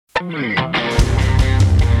Welcome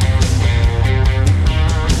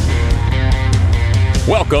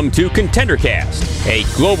to ContenderCast, a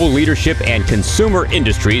global leadership and consumer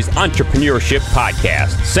industries entrepreneurship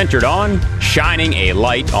podcast centered on shining a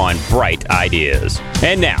light on bright ideas.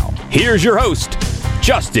 And now, here's your host,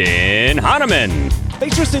 Justin Hahnemann.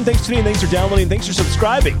 Thanks for listening, thanks for tuning in, thanks for downloading, thanks for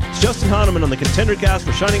subscribing. It's Justin Hahnemann on the ContenderCast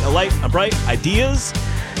for shining a light on bright ideas.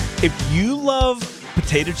 If you love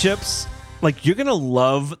potato chips, you're going to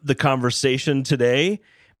love the conversation today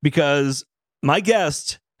because my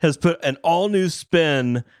guest has put an all-new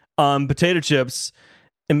spin on potato chips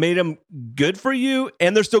and made them good for you,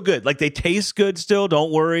 and they're still good. They taste good still,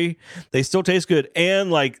 don't worry. They still taste good,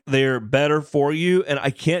 and they're better for you, and I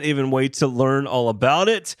can't even wait to learn all about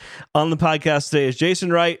it. On the podcast today is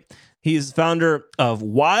Jason Wright. He's founder of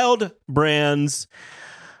Wild Brands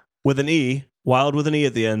with an E. Wild with an E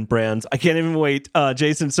at the end, Brands. I can't even wait.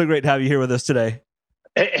 Jason, so great to have you here with us today.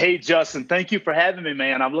 Hey, Justin, thank you for having me,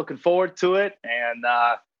 man. I'm looking forward to it, and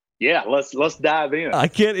yeah, let's dive in. I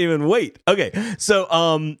can't even wait. Okay, so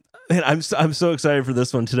man, I'm so excited for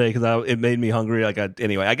this one today because it made me hungry. I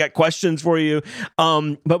got questions for you.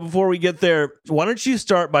 But before we get there, why don't you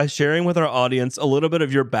start by sharing with our audience a little bit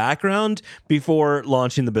of your background before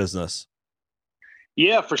launching the business?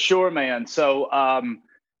 Yeah, for sure, man. So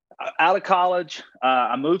out of college,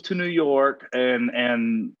 I moved to New York, and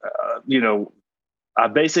I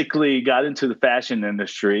basically got into the fashion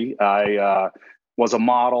industry. I was a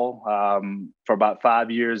model for about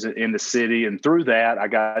 5 years in the city. And through that, I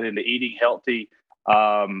got into eating healthy.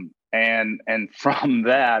 And from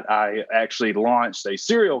that, I actually launched a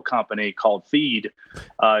cereal company called Feed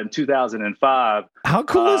in 2005. How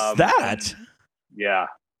cool is that? Yeah.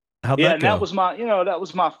 How'd that go? And that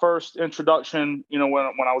was my first introduction, when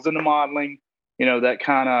I was into modeling, that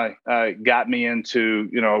kind of got me into,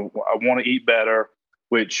 I want to eat better,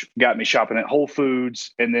 which got me shopping at Whole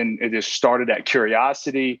Foods. And then it just started that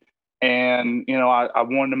curiosity. And, I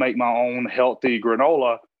wanted to make my own healthy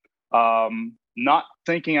granola, not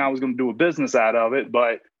thinking I was going to do a business out of it,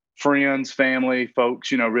 but friends, family,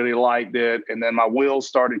 folks, really liked it. And then my wheels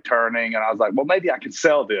started turning and I was like, well, maybe I can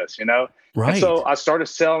sell this, Right. And so I started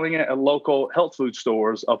selling it at local health food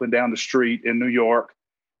stores up and down the street in New York.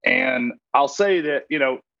 And I'll say that,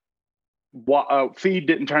 Feed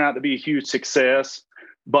didn't turn out to be a huge success,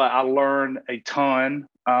 but I learned a ton.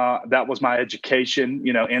 That was my education,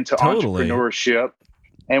 into entrepreneurship.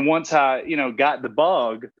 And once I, got the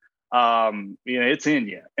bug, it's in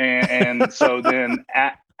you. And so then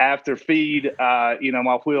after Feed,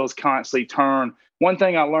 my wheels constantly turn. One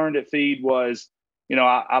thing I learned at Feed was,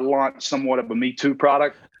 I launched somewhat of a Me Too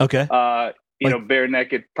product. Okay. Bare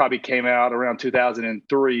Naked probably came out around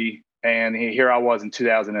 2003, and here I was in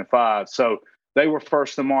 2005. So they were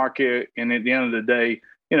first to market, and at the end of the day,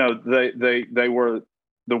 they were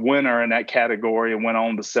the winner in that category and went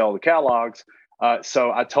on to sell the catalogs.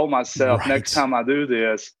 So I told myself, next time I do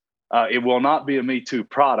this, it will not be a Me Too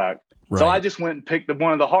product. Right. So I just went and picked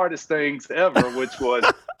one of the hardest things ever, which was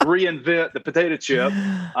reinvent the potato chip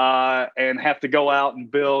and have to go out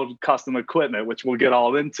and build custom equipment, which we'll get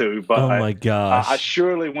all into. But oh my gosh, I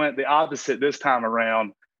surely went the opposite this time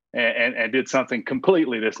around and did something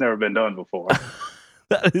completely that's never been done before.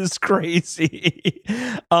 That is crazy.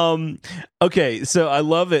 Okay, so I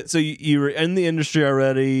love it. So you were in the industry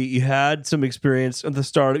already. You had some experience at the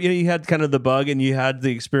start. You had kind of the bug and you had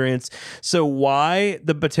the experience. So why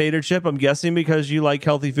the potato chip? I'm guessing because you like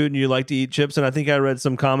healthy food and you like to eat chips. And I think I read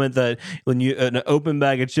some comment that when an open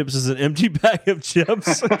bag of chips is an empty bag of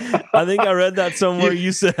chips. I think I read that somewhere.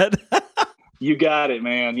 You said. You got it,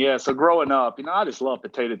 man. Yeah. So growing up, I just love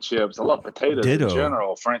potato chips. I love potatoes in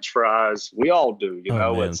general, French fries. We all do,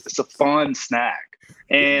 it's a fun snack.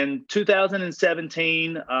 And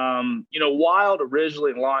 2017, Wild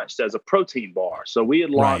originally launched as a protein bar. So we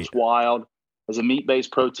had launched Wild as a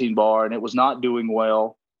meat-based protein bar, and it was not doing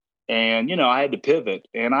well. And, I had to pivot.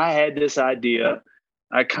 And I had this idea.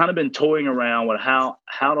 I kind of been toying around with how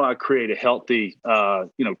do I create a healthy,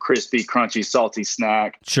 crispy, crunchy, salty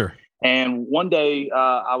snack. Sure. And one day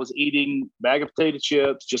I was eating a bag of potato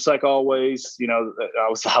chips, just like always. I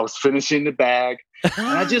was finishing the bag, and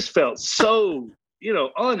I just felt so,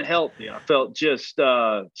 unhealthy. I felt just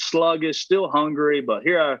sluggish, still hungry. But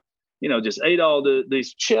here I, just ate all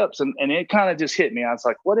these chips, and it kind of just hit me. I was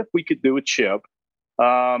like, what if we could do a chip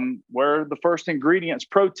where the first ingredient's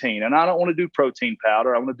protein? And I don't want to do protein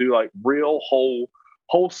powder. I want to do like real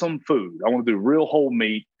wholesome food. I want to do real whole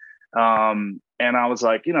meat. And I was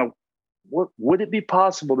like, what would it be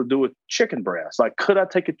possible to do with chicken breast? Like, could I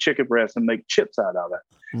take a chicken breast and make chips out of it?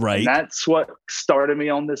 Right. And that's what started me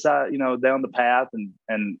on this, down the path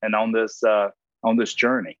and on this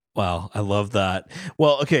journey. Wow, I love that.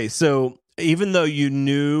 Well, okay, so even though you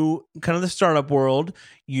knew kind of the startup world,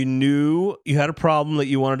 you knew you had a problem that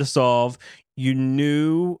you wanted to solve, you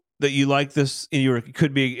knew that you liked this, and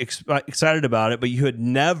could be excited about it, but you had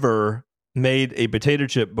never made a potato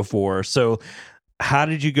chip before. So how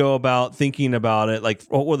did you go about thinking about it? Like,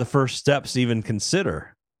 what were the first steps to even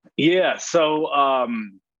consider? Yeah. So,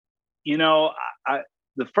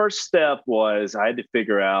 the first step was I had to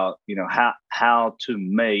figure out, how to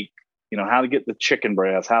make, how to get the chicken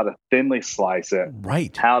breast, how to thinly slice it,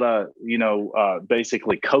 right? How to,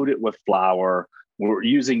 basically coat it with flour. We're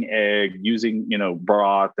using egg, using,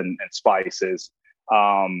 broth and spices.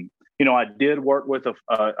 I did work with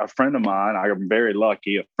a friend of mine. I'm very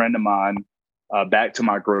lucky. A friend of mine, back to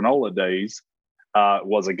my granola days,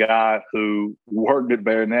 was a guy who worked at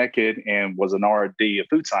Bare Naked and was an R&D, a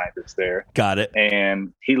food scientist there. Got it.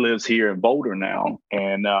 And he lives here in Boulder now.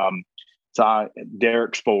 And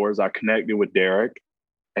Derek Spores, I connected with Derek,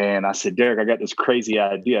 and I said, Derek, I got this crazy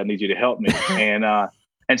idea. I need you to help me.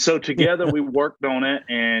 And so together we worked on it,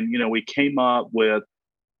 and we came up with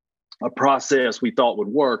a process we thought would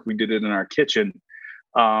work. We did it in our kitchen,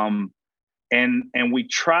 and we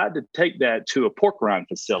tried to take that to a pork rind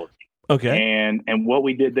facility. Okay. And what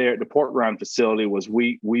we did there at the pork rind facility was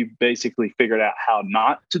we basically figured out how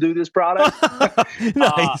not to do this product.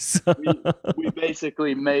 Nice. We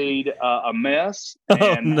basically made a mess,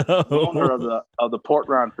 and the owner of the pork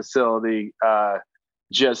rind facility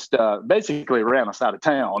just basically ran us out of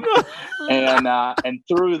town. And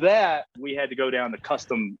through that, we had to go down the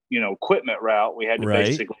custom, equipment route. We had to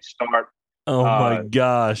basically start. Oh my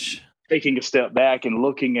gosh. Taking a step back and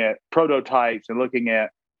looking at prototypes and looking at,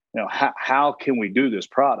 how can we do this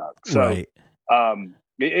product? So right.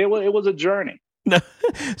 It was a journey.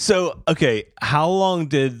 So, okay, how long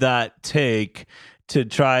did that take to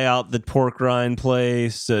try out the pork rind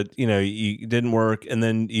place? You didn't work, and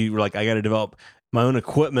then you were like, I got to develop my own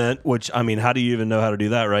equipment, which, I mean, how do you even know how to do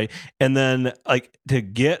that, right? And then, like, to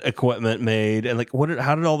get equipment made, and like,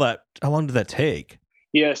 how long did that take?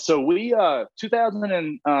 Yeah, so we 2000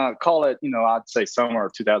 and call it, I'd say somewhere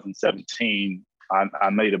 2017. I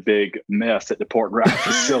made a big mess at the pork rind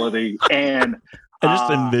facility, and I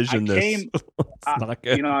just envisioned this.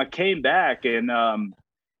 I came back, and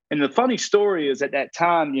the funny story is at that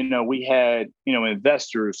time, we had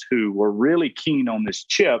investors who were really keen on this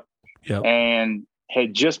chip, yep. and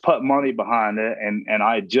had just put money behind it, and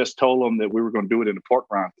I had just told them that we were going to do it in the pork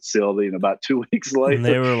rind facility, and about 2 weeks later, and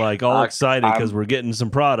they were like all excited because we're getting some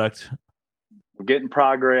product. We're getting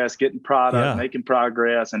product, making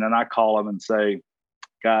progress. And then I call them and say,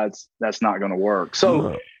 guys, that's not going to work.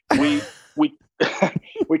 So we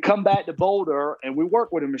we come back to Boulder, and we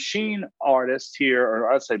work with a machine artist here,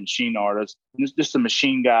 or I'd say machine artist, just a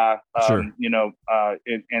machine guy, sure. in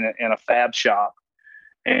a fab shop.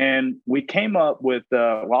 And we came up with,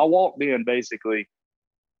 I walked in basically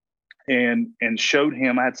and showed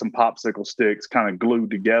him, I had some popsicle sticks kind of glued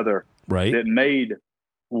together, right, that made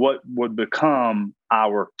what would become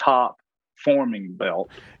our top forming belt.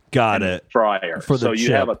 Got it. Fryer. So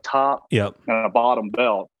you have a top yep. and a bottom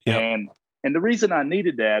belt. Yep. And the reason I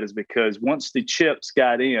needed that is because once the chips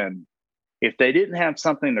got in, if they didn't have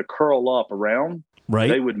something to curl up around, right,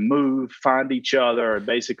 they would move, find each other.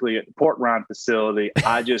 Basically at the pork rind facility,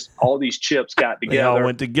 all these chips got together. They all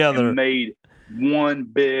went together and made one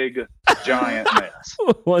big giant mess.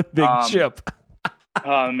 One big chip.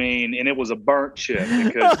 I mean, and it was a burnt chip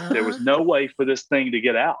because there was no way for this thing to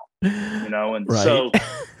get out, and right. So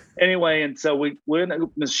anyway, and so we're in a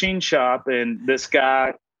machine shop, and this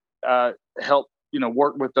guy helped,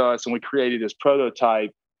 work with us, and we created this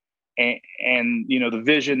prototype, and the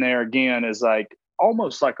vision there again is like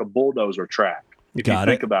almost like a bulldozer track, if you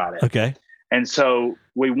think about it. Okay. And so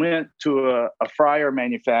we went to a fryer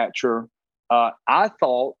manufacturer. I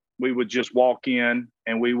thought we would just walk in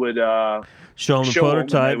and we would show them the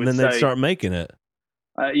prototype, and then they'd start making it.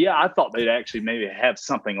 Yeah, I thought they'd actually maybe have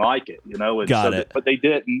something like it, And Got it. But they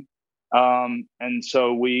didn't. And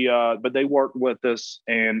so but they worked with us,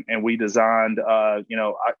 and we designed, I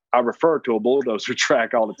refer to a bulldozer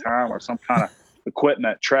track all the time, or some kind of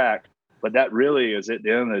equipment track, but that really is at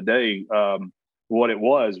the end of the day what it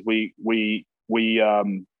was. We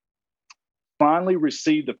finally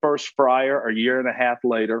received the first fryer a year and a half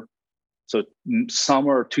later. So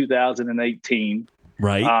summer of 2018.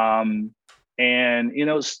 Right. And,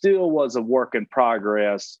 it still was a work in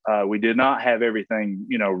progress. We did not have everything,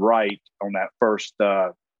 right on that first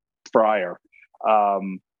fryer.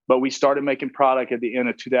 But we started making product at the end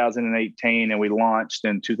of 2018, and we launched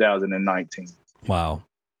in 2019. Wow,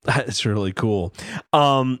 that's really cool.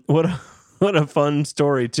 What a fun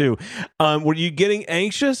story too. Were you getting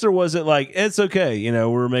anxious, or was it like, it's okay, you know,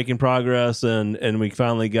 we're making progress and we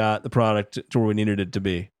finally got the product to where we needed it to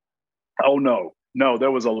be? Oh no, there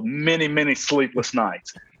was many sleepless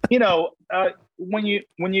nights. You know, when you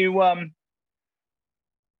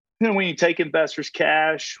take investors'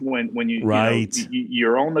 cash, when you, right.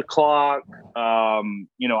 you're on the clock.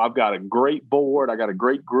 You know, I've got a great board, I got a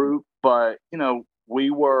great group, but you know, we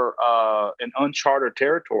were in uncharted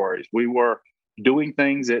territories. We were doing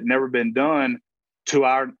things that had never been done. To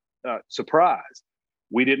our surprise,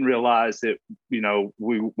 we didn't realize that, you know,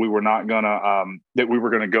 we were not gonna that we were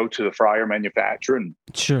gonna go to the fryer manufacturer, and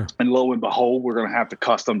sure, and lo and behold, we're gonna have to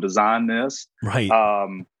custom design this. Right.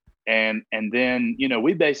 And then, you know,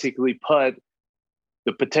 we basically put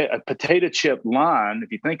a potato chip line,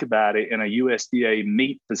 if you think about it, in a USDA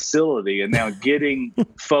meat facility, and now getting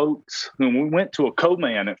folks. When we went to a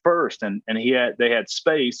co-man at first, and they had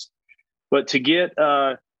space, but to get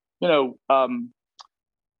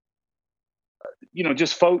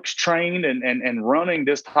just folks trained and running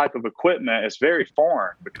this type of equipment is very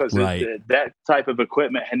foreign, because right. that type of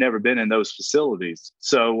equipment had never been in those facilities.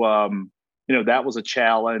 So you know, that was a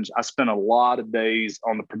challenge. I spent a lot of days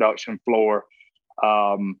on the production floor.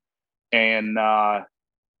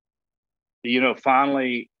 You know,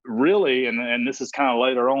 finally, really, and this is kind of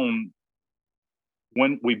later on,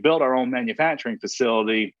 when we built our own manufacturing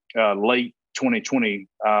facility, late 2020,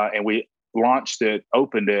 and we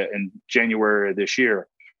opened it in January of this year.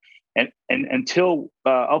 And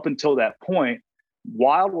up until that point,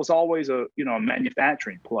 Wild was always a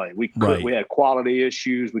manufacturing play. We had quality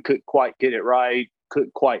issues. We couldn't quite get it right,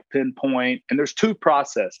 couldn't quite pinpoint. And there's two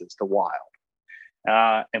processes to Wild.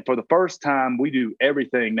 And for the first time, we do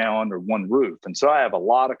everything now under one roof. And so I have a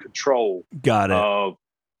lot of control. Got it.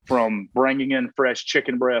 From bringing in fresh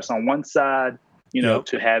chicken breasts on one side,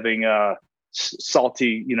 to having a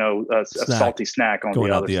salty, a salty snack on going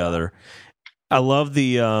the out other the side. other. I love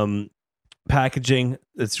the packaging.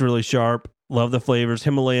 It's really sharp. Love the flavors: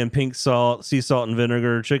 Himalayan pink salt, sea salt and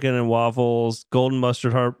vinegar, chicken and waffles, golden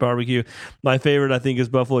mustard barbecue. My favorite, I think, is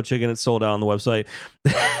buffalo chicken. It's sold out on the website,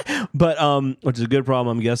 but which is a good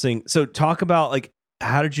problem, I'm guessing. So talk about, like,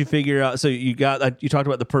 how did you figure out? So you talked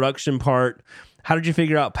about the production part. How did you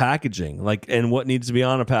figure out packaging, like, and what needs to be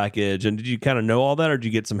on a package? And did you kind of know all that, or did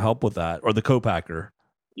you get some help with that, or the co-packer?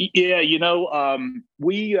 Yeah,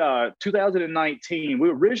 we 2019, we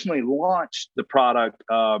originally launched the product.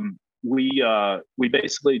 We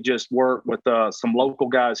basically just worked with some local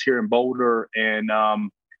guys here in Boulder, and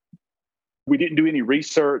we didn't do any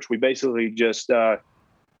research. We basically just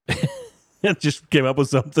just came up with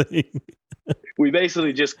something. We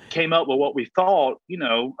basically just came up with what we thought.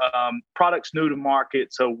 Products new to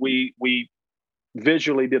market, so we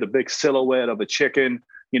visually did a big silhouette of a chicken,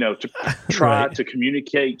 to try to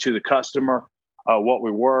communicate to the customer what we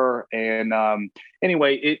were. And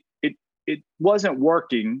anyway, it wasn't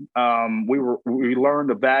working. We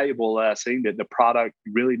learned a valuable lesson that the product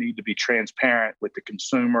really needed to be transparent with the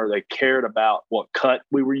consumer. They cared about what cut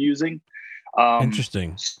we were using.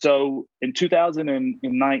 Interesting. So in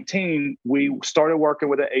 2019, we started working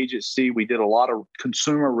with an agency. We did a lot of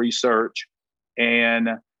consumer research, and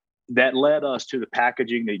that led us to the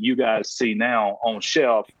packaging that you guys see now on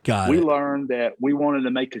shelf. We learned that we wanted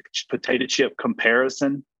to make a potato chip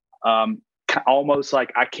comparison. Almost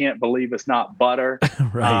like, I can't believe it's not butter.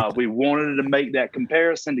 Right. We wanted to make that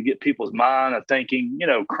comparison to get people's mind of thinking,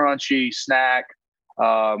 crunchy snack,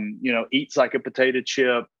 eats like a potato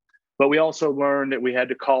chip. But we also learned that we had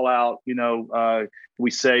to call out, we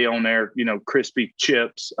say on there, crispy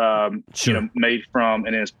chips, sure. Made from,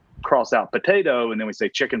 and then it's cross out potato, and then we say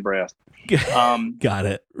chicken breast. Got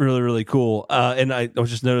it. Really, really cool. And I was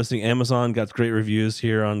just noticing Amazon got great reviews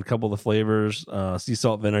here on a couple of the flavors, sea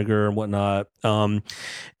salt vinegar and whatnot.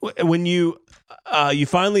 When you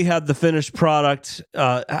finally had the finished product,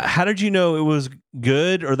 how did you know it was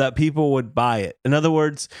good or that people would buy it? In other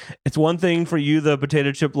words, it's one thing for you, the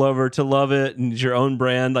potato chip lover, to love it and it's your own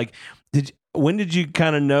brand. Like, when did you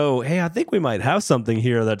kind of know, hey, I think we might have something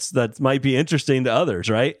here that might be interesting to others,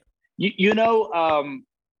 right?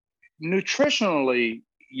 Nutritionally,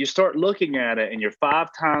 you start looking at it, and you're 5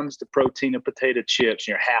 times the protein of potato chips,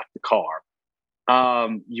 and you're half the carb.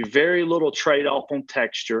 You very little trade off on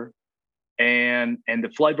texture, and the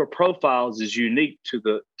flavor profiles is unique to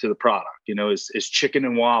the product. It's chicken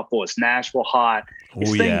and waffle, it's Nashville hot.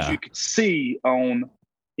 It's things you could see on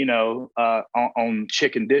on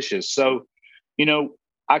chicken dishes. So,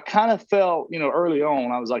 I kind of felt, early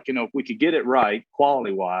on, I was like, if we could get it right,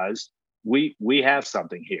 quality wise, we have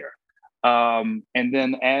something here. And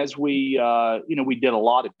then as we did a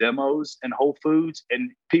lot of demos in Whole Foods,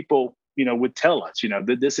 and people, would tell us,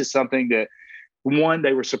 that this is something that, one,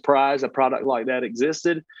 they were surprised a product like that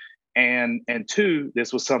existed. And two,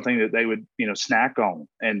 this was something that they would, snack on,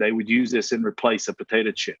 and they would use this in replace of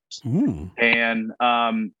potato chips. And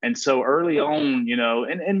so early on,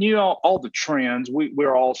 all the trends,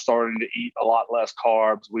 we're all starting to eat a lot less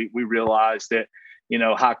carbs. We realized that,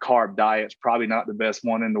 high carb diet's probably not the best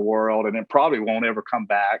one in the world, and it probably won't ever come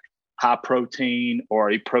back. High protein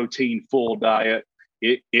or a protein full diet,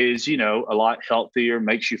 it is, a lot healthier,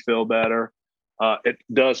 makes you feel better. It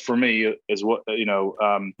does for me as what,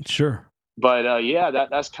 Sure. But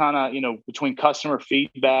that's kind of, between customer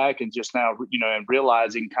feedback and just now, and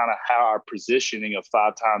realizing kind of how our positioning of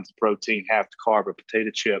 5 times the protein, half the carb, a potato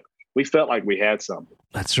chip, we felt like we had something.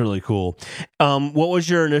 That's really cool. What was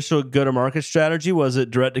your initial go-to-market strategy? Was it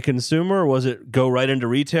direct to consumer, or was it go right into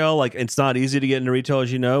retail? Like, it's not easy to get into retail,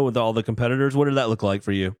 as you know, with all the competitors. What did that look like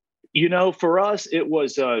for you? For us, it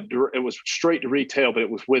was straight to retail, but it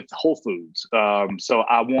was with Whole Foods. So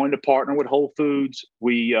I wanted to partner with Whole Foods.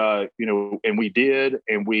 We, and we did,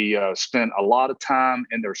 and we spent a lot of time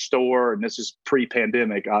in their store. And this is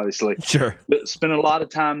pre-pandemic, obviously. Sure. But spent a lot of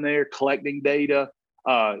time there collecting data,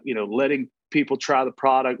 letting people try the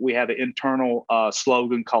product. We have an internal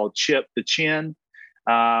slogan called Chip the Chin,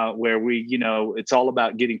 where we, it's all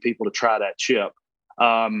about getting people to try that chip.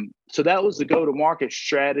 So that was the go-to-market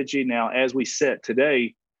strategy. Now, as we sit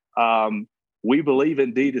today, we believe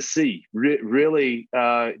in D2C. Really,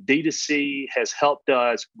 D2C has helped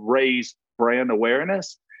us raise brand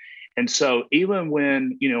awareness. And so even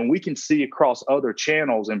when, we can see across other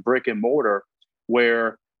channels in brick and mortar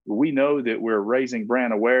where we know that we're raising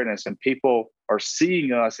brand awareness and people are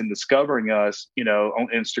seeing us and discovering us, on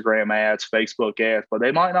Instagram ads, Facebook ads, but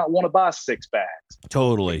they might not want to buy 6 bags.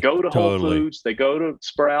 Totally. They go to Whole Foods, they go to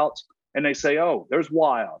Sprouts, and they say, oh, there's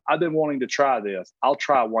Wild. I've been wanting to try this. I'll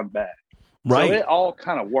try 1 bag. Right. So it all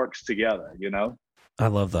kind of works together, I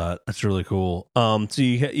love that. That's really cool. So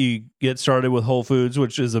you get started with Whole Foods,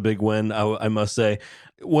 which is a big win, I must say.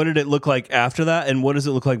 What did it look like after that, and what does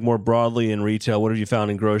it look like more broadly in retail? What have you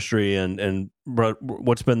found in grocery, and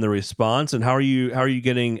what's been the response, and how are you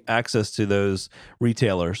getting access to those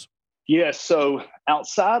retailers? Yeah, so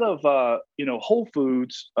outside of Whole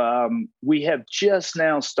Foods, we have just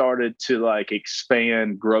now started to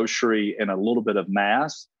expand grocery and a little bit of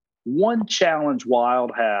mass. One challenge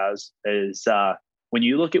Wild has is when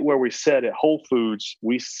you look at where we sit at Whole Foods,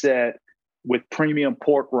 we sit with premium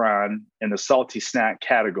pork rind in the salty snack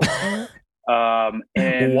category.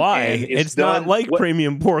 And why? And it's not like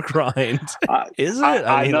premium pork rind, is it?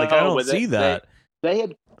 I mean, I don't see that. They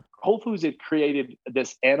had Whole Foods had created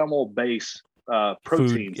this animal-based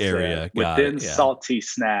protein area within salty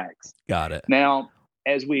snacks. Got it. Now,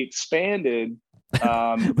 as we expanded,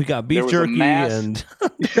 we got beef jerky and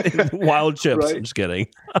wild chips. Right? I'm just kidding.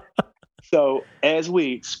 So as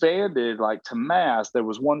we expanded to mass, there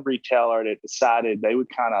was one retailer that decided they would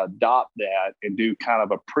kind of adopt that and do kind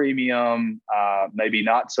of a premium, maybe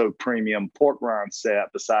not so premium pork rind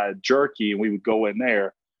set beside jerky, and we would go in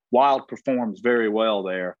there. Wild performs very well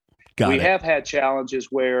there. We have had challenges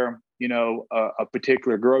where, a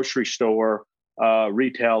particular grocery store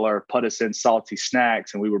retailer put us in salty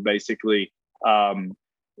snacks, and we were basically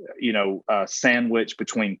sandwich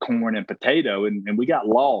between corn and potato, and we got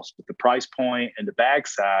lost with the price point and the bag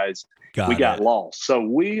size. We got lost. So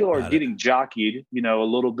we are getting jockeyed, a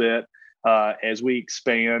little bit as we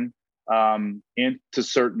expand into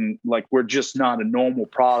certain, we're just not a normal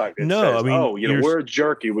product. No, says, we're a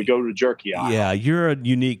jerky. We go to the jerky aisle. Yeah, you're a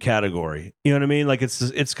unique category. You know what I mean?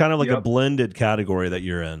 It's kind of like a blended category that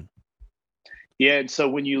you're in. Yeah, and so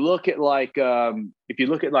when you look at if you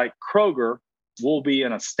look at Kroger, we'll be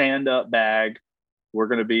in a stand-up bag. We're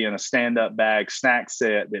going to be in a stand-up bag snack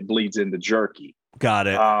set that bleeds into jerky. Got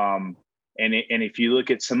it. And if you look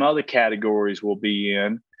at some other categories we'll be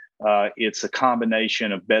in, it's a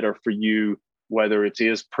combination of better for you, whether it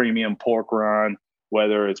is premium pork rind,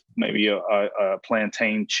 whether it's maybe a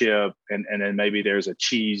plantain chip, and then maybe there's a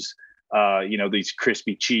cheese, these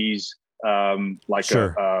crispy cheese. Like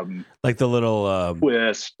the little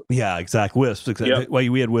wisp. Yeah, exact wisps. Exactly. Yep. Well,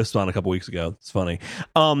 we had wisps on a couple weeks ago. It's funny.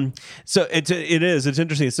 So it's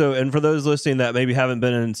interesting. So, and for those listening that maybe haven't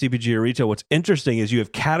been in CPG or retail, what's interesting is you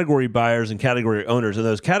have category buyers and category owners, and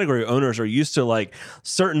those category owners are used to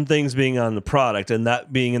certain things being on the product and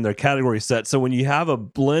that being in their category set. So when you have a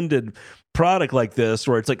blended product like this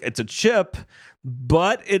where it's like it's a chip,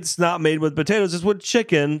 but it's not made with potatoes. It's with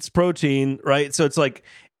chicken. It's protein, right? So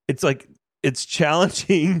it's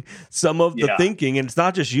challenging some of the thinking, and it's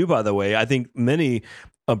not just you, by the way. I think many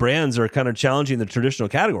brands are kind of challenging the traditional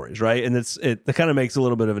categories, right? And it kind of makes a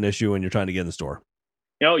little bit of an issue when you're trying to get in the store.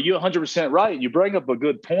 You're 100% right. You bring up a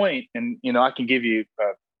good point, and I can give you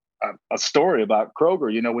a story about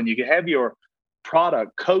Kroger. When you have your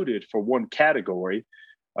product coded for one category,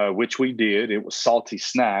 which we did, it was salty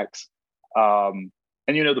snacks.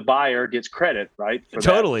 And the buyer gets credit, right? For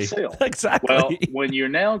totally. That sale. Exactly. Well, when you're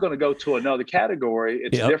now going to go to another category,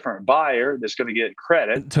 it's a different buyer that's going to get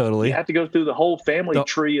credit. Totally. You have to go through the whole family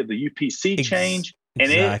tree of the UPC change.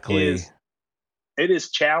 And it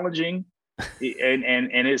is challenging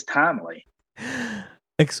and is timely.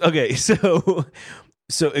 Okay. So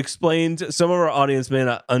explain to some of our audience may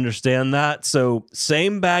not understand that. So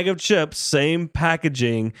same bag of chips, same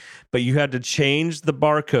packaging, but you had to change the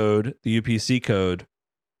barcode, the UPC code,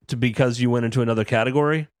 because you went into another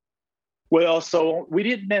category? Well, so we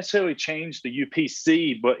didn't necessarily change the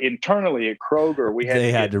UPC, but internally at Kroger, we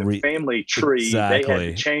had the family tree. Exactly. They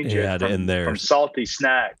had to change it from salty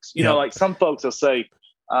snacks. Like some folks will say,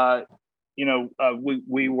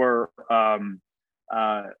 we were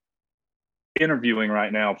interviewing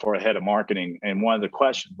right now for a head of marketing, and one of the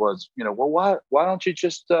questions was, why don't you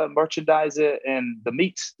just merchandise it in the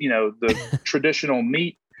meats, the traditional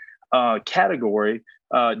meat category,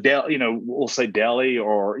 we'll say deli,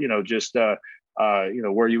 or just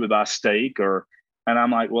where you would buy steak, and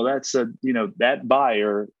I'm like, well, that's that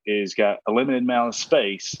buyer is got a limited amount of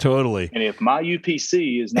space. Totally. And if my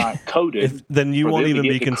UPC is not coded, then you won't even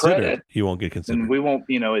be considered. Credit, you won't get considered. And we won't.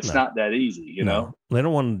 It's not that easy. No. They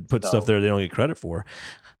don't want to put stuff there they don't get credit for.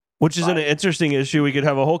 Which is an interesting issue. We could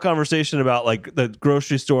have a whole conversation about like the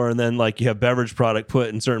grocery store, and then like you have beverage product put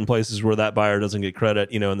in certain places where that buyer doesn't get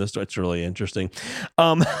credit, in the store. It's really interesting.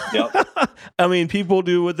 I mean, people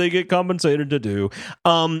do what they get compensated to do.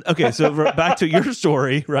 Okay, so back to your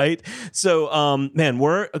story, right? So, man,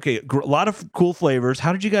 a lot of cool flavors.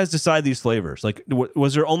 How did you guys decide these flavors? Like,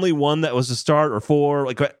 was there only one that was a start, or four?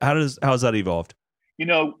 Like, how has that evolved?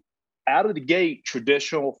 Out of the gate,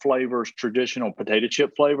 traditional flavors, traditional potato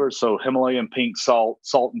chip flavors. So Himalayan pink salt,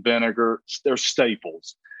 salt and vinegar, they're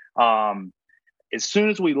staples. As soon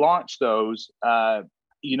as we launched those, I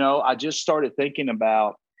just started thinking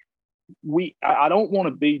about, I don't want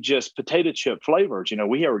to be just potato chip flavors.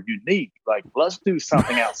 We are unique. Like, let's do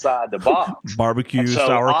something outside the box. Barbecue,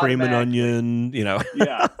 sour cream and onion,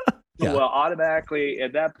 Yeah. Well, automatically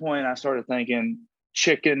at that point, I started thinking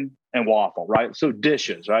chicken and waffle, right? So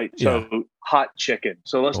dishes, right? So hot chicken.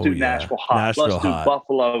 So let's do Nashville hot. Let's do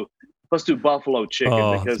buffalo. Let's do buffalo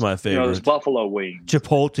chicken because my favorite. There's buffalo wings,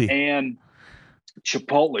 Chipotle,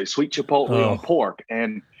 sweet chipotle on pork.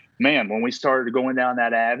 And man, when we started going down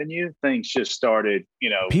that avenue, things just started.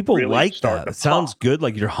 People really like that. It sounds good.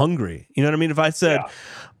 Like you're hungry. You know what I mean? If I said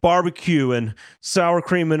barbecue and sour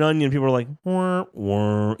cream and onion, people are like, wah,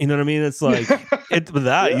 wah. You know what I mean? It's like with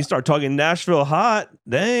that you start talking Nashville hot.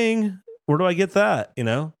 Dang, where do I get that?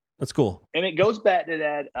 That's cool. And it goes back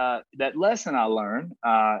to that lesson I learned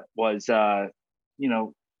was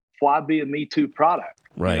why be a Me Too product?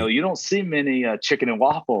 Right. You don't see many chicken and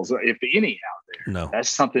waffles, if any, out there. No, that's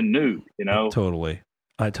something new. Totally.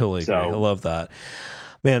 I totally agree. I love that.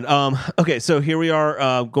 Man, okay, so here we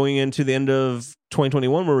are going into the end of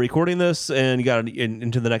 2021. We're recording this, and you got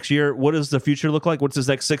into the next year. What does the future look like? What's this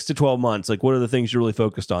next 6 to 12 months? Like, what are the things you're really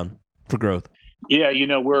focused on for growth? Yeah,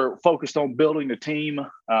 we're focused on building the team.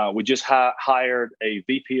 We just hired a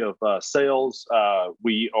VP of sales.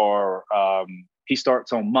 He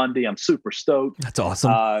starts on Monday. I'm super stoked. That's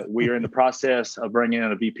awesome. We are in the process of bringing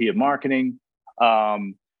in a VP of marketing.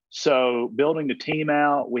 So building the team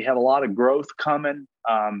out, we have a lot of growth coming.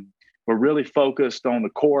 We're really focused on the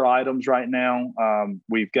core items right now.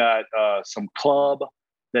 We've got some club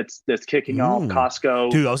that's kicking off. Costco.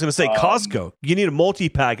 Dude, I was going to say Costco. You need a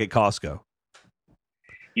multi-pack at Costco.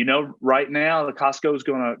 Right now, the Costco is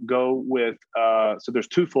going to go with, so there's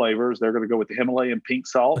 2 flavors. They're going to go with the Himalayan pink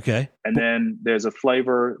salt. Okay. And then there's a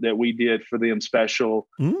flavor that we did for them special,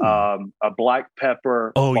 a black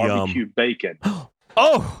pepper barbecue bacon.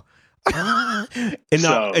 Oh, and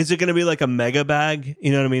now, is it going to be like a mega bag?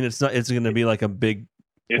 You know what I mean? It's going to be like a big.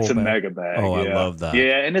 It's a mega bag. Oh, I love that.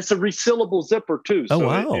 Yeah, and it's a resealable zipper too. So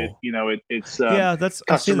wow. It's that's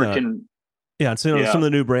customer can. Yeah, so some of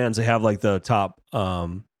the new brands, they have like the top,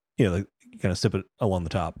 you kind of sip it along the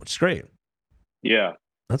top, which is great. Yeah,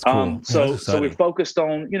 that's cool. So we're focused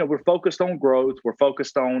on, we're focused on growth. We're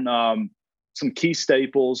focused on some key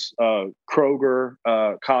staples, Kroger,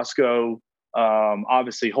 Costco,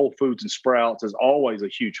 obviously Whole Foods and Sprouts is always a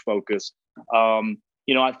huge focus.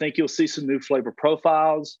 I think you'll see some new flavor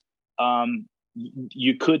profiles.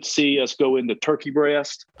 You could see us go into turkey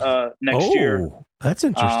breast next year. That's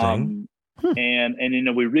interesting.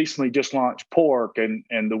 And we recently just launched pork, and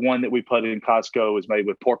the one that we put in Costco is made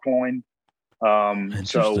with pork loin.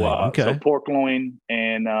 So pork loin,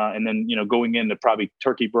 and then going into probably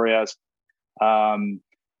turkey breast, and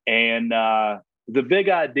the big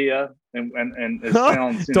idea, and it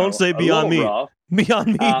sounds don't say Beyond Meat. Rough.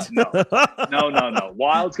 Beyond Meat. No.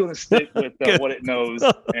 Wild's going to stick with what it knows,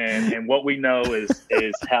 and what we know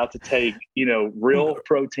is how to take real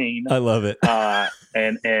protein. I love it.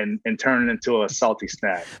 And turn it into a salty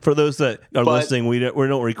snack. For those that are listening, we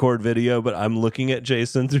don't record video, but I'm looking at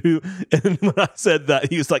Jason through, and when I said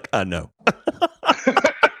that, he was like, no.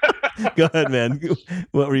 Go ahead, man.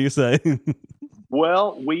 What were you saying?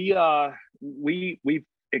 Well, we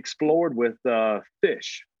explored with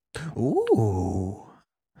fish. Ooh.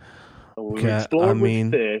 So we explored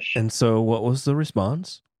with fish. And so what was the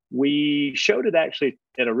response? We showed it actually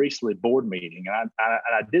at a recently board meeting, and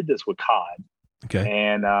I did this with cod. Okay.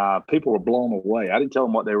 And people were blown away. I didn't tell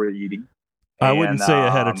them what they were eating. I wouldn't say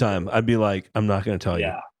ahead of time. I'd be like, I'm not going to tell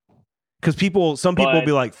you. Because some people will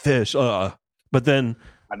be like, fish, but then,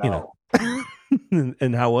 I know.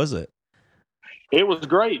 And how was it? It was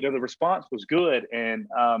great. The response was good. And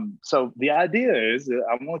so the idea is that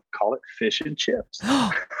I want to call it fish and chips.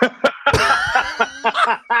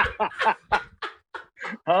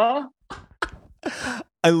 Huh?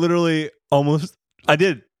 I literally I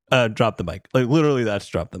did drop the mic. Like literally that's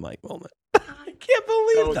drop the mic moment. I can't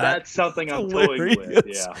believe that. That's something I'm toying with.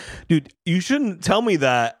 Yeah. Dude, you shouldn't tell me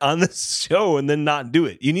that on this show and then not do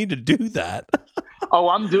it. You need to do that. Oh,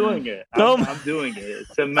 I'm doing it. I'm doing it.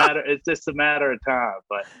 It's just a matter of time.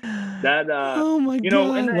 But that, oh my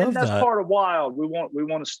God, and that's part of Wild. We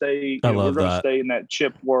want to stay. I love we're going to stay in that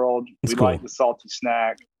chip world. We like the salty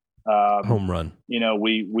snack. Home run.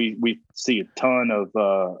 We see a ton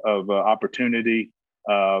of opportunity.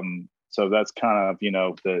 So that's kind of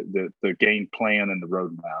the game plan and the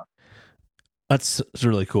roadmap. That's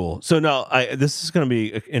really cool. So now this is going to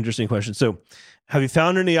be an interesting question. So have you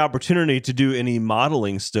found any opportunity to do any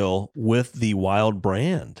modeling still with the Wild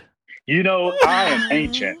brand? I am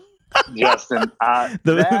ancient, Justin.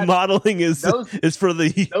 Modeling is for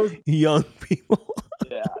the young people.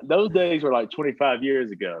 Yeah, those days were like 25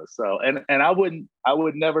 years ago. So, and I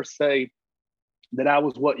would never say that I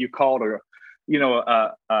was what you called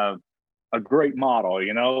a great model.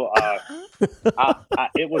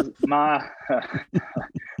 It was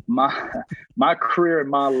my career in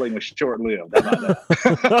modeling was short-lived. How about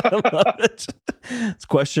that? I love it. It's a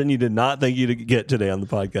question you did not think you'd get today on the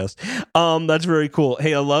podcast. That's very cool.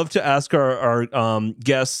 Hey, I love to ask our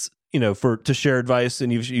guests, to share advice,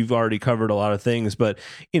 and you've already covered a lot of things, but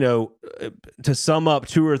to sum up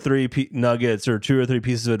 2 or 3 nuggets or 2 or 3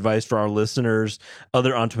 pieces of advice for our listeners,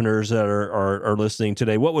 other entrepreneurs that are listening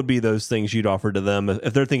today, what would be those things you'd offer to them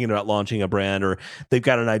if they're thinking about launching a brand, or they've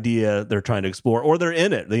got an idea they're trying to explore, or they're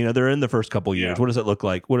in it, they're in the first couple years? What does it look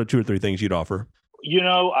like? What are 2 or 3 things you'd offer?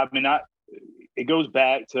 It goes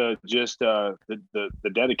back to just the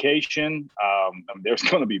dedication. There's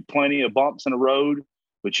going to be plenty of bumps in the road,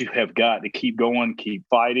 but you have got to keep going, keep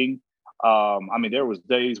fighting. There was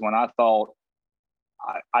days when I thought,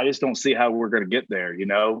 I just don't see how we're going to get there,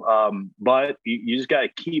 but you just got to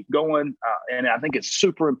keep going. And I think it's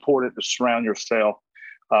super important to surround yourself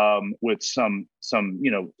with some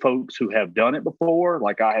folks who have done it before.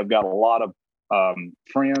 Like I have got a lot of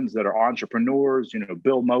friends that are entrepreneurs,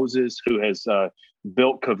 Bill Moses, who has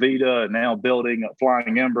built Kavita and now building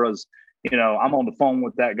Flying Embras. I'm on the phone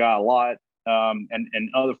with that guy a lot. And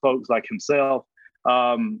other folks like himself,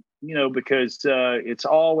 because it's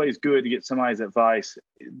always good to get somebody's advice.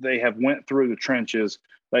 They have went through the trenches.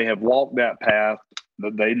 They have walked that path.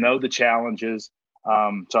 They know the challenges.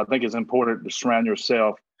 So I think it's important to surround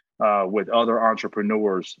yourself with other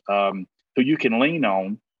entrepreneurs who you can lean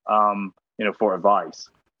on, for advice.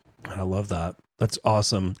 I love that. That's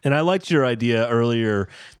awesome. And I liked your idea earlier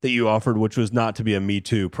that you offered, which was not to be a Me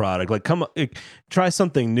Too product. Like, try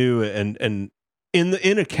something new and in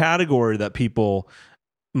a category that people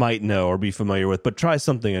might know or be familiar with, but try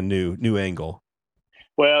something a new angle.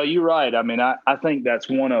 Well, you're right. I think that's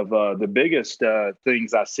one of the biggest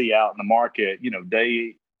things I see out in the market,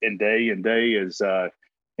 day and day is,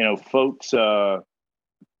 folks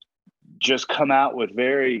just come out with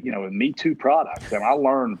very, Me Too products. And I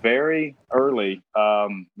learned very early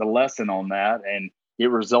the lesson on that. And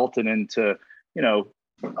it resulted into,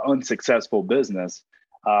 unsuccessful business.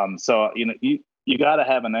 So, you got to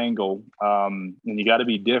have an angle, and you got to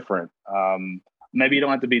be different. Maybe you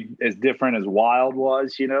don't have to be as different as Wild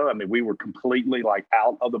was, we were completely like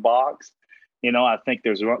out of the box. I think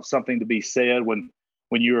there's something to be said when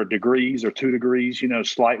you're degrees or 2 degrees,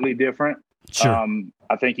 slightly different. Sure.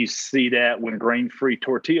 I think you see that when grain-free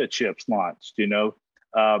tortilla chips launched,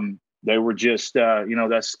 they were just,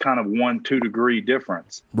 that's kind of 1-2 degree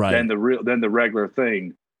difference than the regular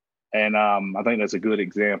thing. And I think that's a good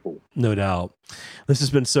example. No doubt. This has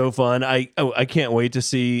been so fun. I can't wait to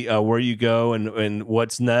see where you go and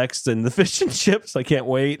what's next, and the fish and chips. I can't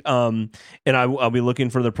wait. And I'll be looking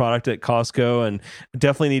for the product at Costco, and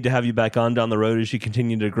definitely need to have you back on down the road as you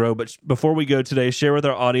continue to grow. But before we go today, share with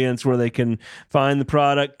our audience where they can find the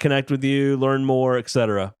product, connect with you, learn more,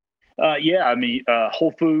 etc.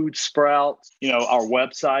 Whole Foods, Sprouts, our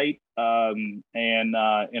website. On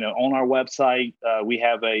our website, we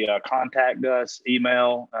have a contact us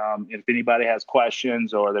email. If anybody has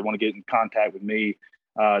questions or they want to get in contact with me,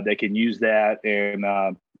 they can use that.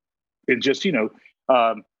 And just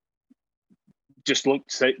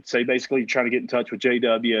say basically trying to get in touch with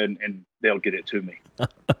JW and they'll get it to me.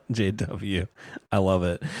 JW. I love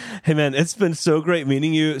it. Hey man, it's been so great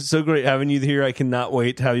meeting you. So great having you here. I cannot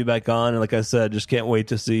wait to have you back on. And like I said, just can't wait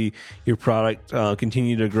to see your product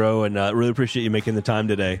continue to grow, and really appreciate you making the time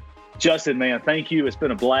today. Justin, man, thank you. It's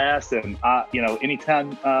been a blast. And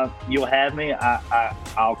anytime you'll have me,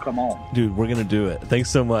 I'll come on. Dude, we're going to do it. Thanks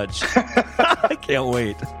so much. I can't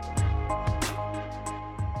wait.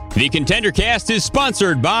 The ContenderCast is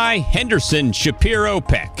sponsored by Henderson Shapiro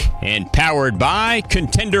Peck and powered by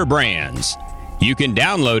Contender Brands. You can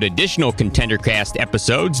download additional ContenderCast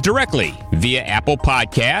episodes directly via Apple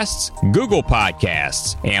Podcasts, Google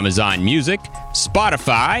Podcasts, Amazon Music,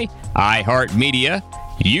 Spotify, iHeartMedia,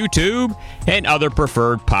 YouTube, and other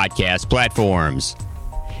preferred podcast platforms.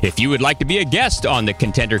 If you would like to be a guest on the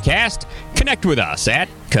ContenderCast, connect with us at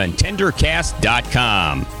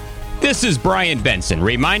contendercast.com. This is Brian Benson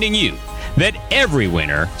reminding you that every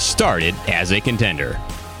winner started as a contender.